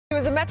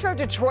a Metro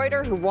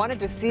Detroiter who wanted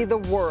to see the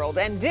world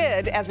and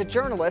did as a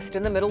journalist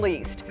in the Middle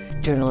East.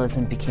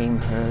 Journalism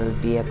became her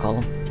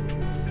vehicle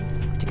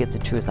to get the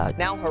truth out.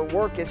 Now her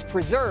work is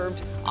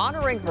preserved,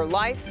 honoring her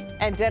life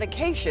and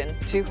dedication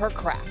to her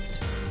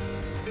craft.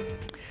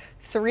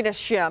 Serena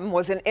Shim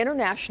was an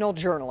international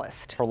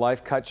journalist. Her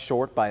life cut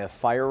short by a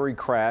fiery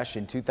crash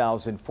in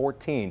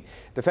 2014.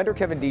 Defender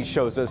Kevin Dietz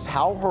shows us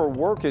how her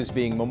work is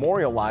being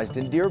memorialized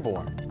in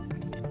Dearborn.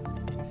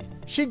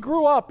 She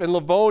grew up in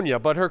Livonia,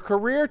 but her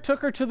career took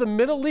her to the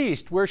Middle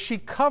East, where she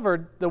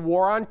covered the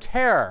war on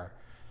terror.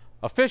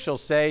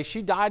 Officials say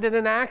she died in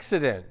an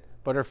accident,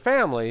 but her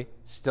family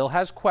still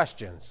has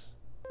questions.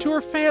 To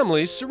her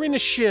family, Serena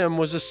Shim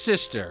was a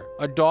sister,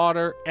 a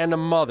daughter, and a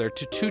mother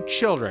to 2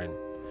 children.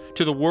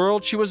 To the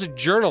world, she was a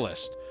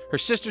journalist. Her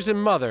sisters and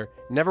mother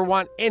never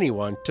want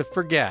anyone to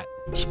forget.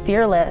 She's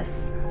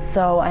fearless,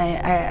 so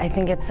I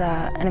think it's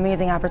an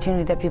amazing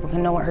opportunity that people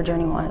can know what her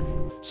journey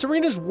was.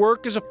 Serena's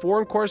work as a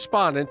foreign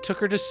correspondent took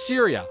her to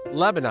Syria,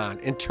 Lebanon,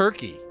 and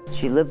Turkey.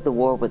 She lived the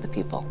war with the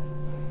people.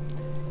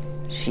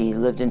 She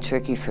lived in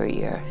Turkey for a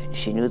year.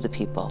 She knew the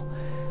people.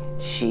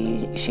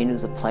 She knew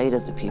the plight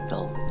of the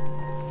people.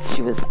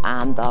 She was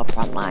on the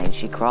front line.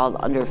 She crawled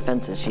under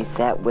fences. She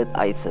sat with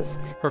ISIS.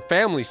 Her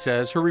family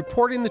says her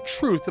reporting the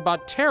truth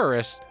about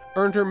terrorists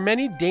earned her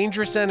many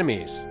dangerous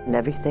enemies. And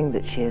everything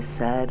that she has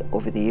said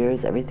over the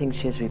years, everything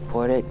she has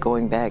reported,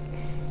 going back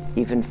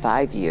even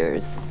 5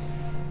 years,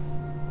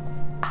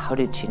 how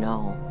did she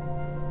know?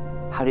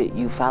 How did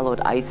you followed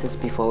ISIS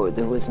before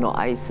there was no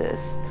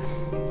ISIS?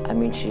 I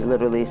mean, she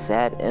literally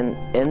sat in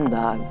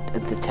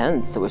the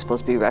tents that were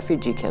supposed to be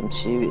refugee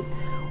camps. She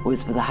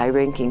was with the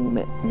high-ranking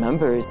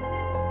members.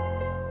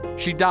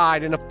 She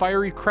died in a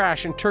fiery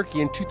crash in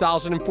Turkey in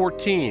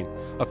 2014.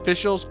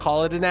 Officials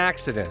call it an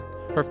accident.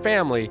 Her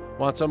family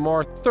wants a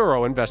more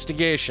thorough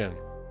investigation.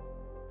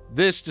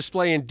 This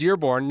display in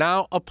Dearborn,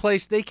 now a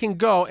place they can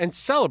go and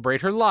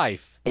celebrate her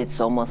life. It's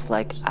almost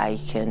like I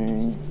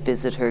can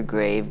visit her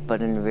grave,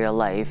 but in real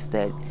life,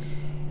 that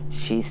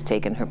she's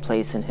taken her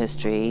place in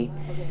history,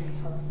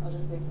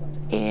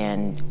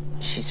 and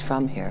she's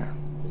from here.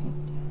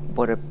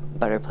 What a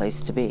better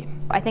place to be.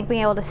 I think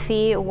being able to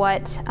see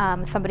what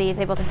somebody is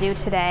able to do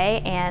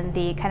today and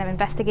the kind of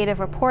investigative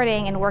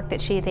reporting and work that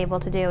she is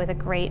able to do is a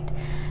great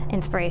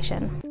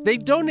inspiration. They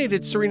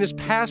donated Serena's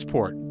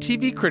passport,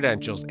 TV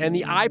credentials, and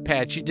the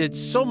iPad she did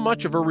so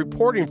much of her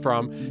reporting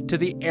from to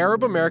the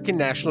Arab American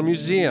National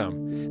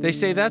Museum. They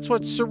say that's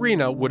what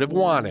Serena would have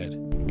wanted.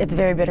 It's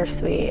very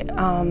bittersweet.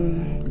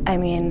 I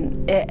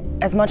mean,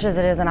 as much as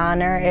it is an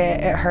honor,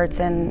 it hurts,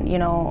 and you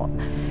know,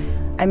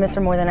 I miss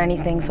her more than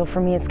anything, so for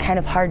me it's kind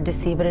of hard to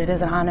see, but it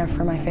is an honor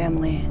for my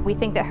family. We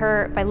think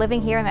that by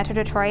living here in Metro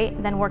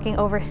Detroit, then working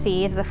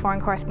overseas as a foreign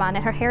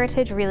correspondent, her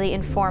heritage really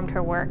informed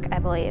her work, I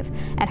believe,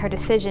 and her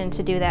decision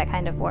to do that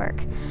kind of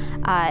work.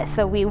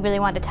 So we really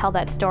wanted to tell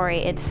that story.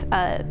 It's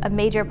a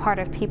major part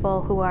of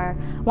people who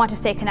want to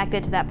stay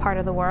connected to that part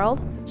of the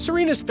world.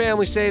 Serena's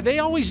family say they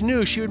always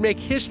knew she would make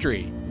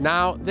history.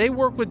 Now they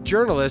work with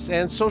journalists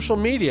and social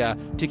media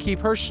to keep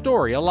her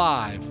story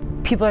alive.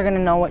 People are going to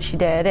know what she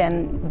did,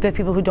 and the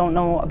people who don't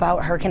know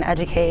about her can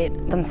educate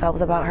themselves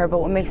about her. But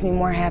what makes me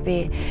more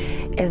happy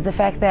is the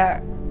fact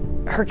that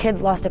her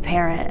kids lost a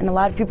parent, and a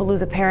lot of people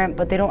lose a parent,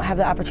 but they don't have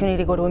the opportunity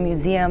to go to a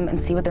museum and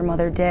see what their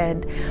mother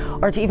did,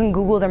 or to even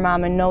Google their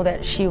mom and know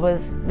that she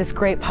was this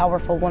great,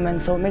 powerful woman.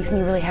 So it makes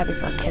me really happy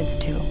for our kids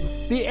too.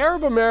 The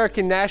Arab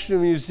American National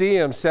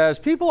Museum says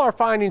people are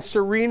finding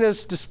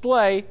Serena's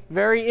display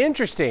very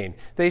interesting.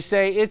 They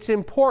say it's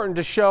important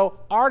to show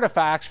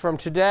artifacts from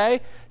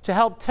today to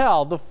help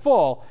tell the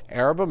full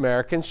Arab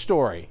American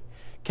story.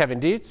 Kevin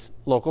Dietz,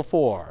 Local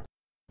 4.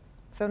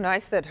 So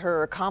nice that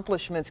her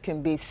accomplishments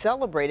can be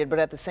celebrated, but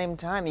at the same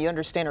time, you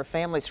understand her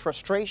family's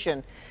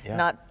frustration,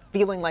 not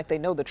feeling like they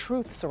know the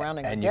truth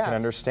surrounding her death. And you can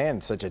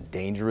understand such a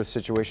dangerous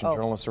situation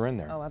journalists are in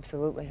there. Oh,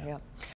 absolutely, yeah.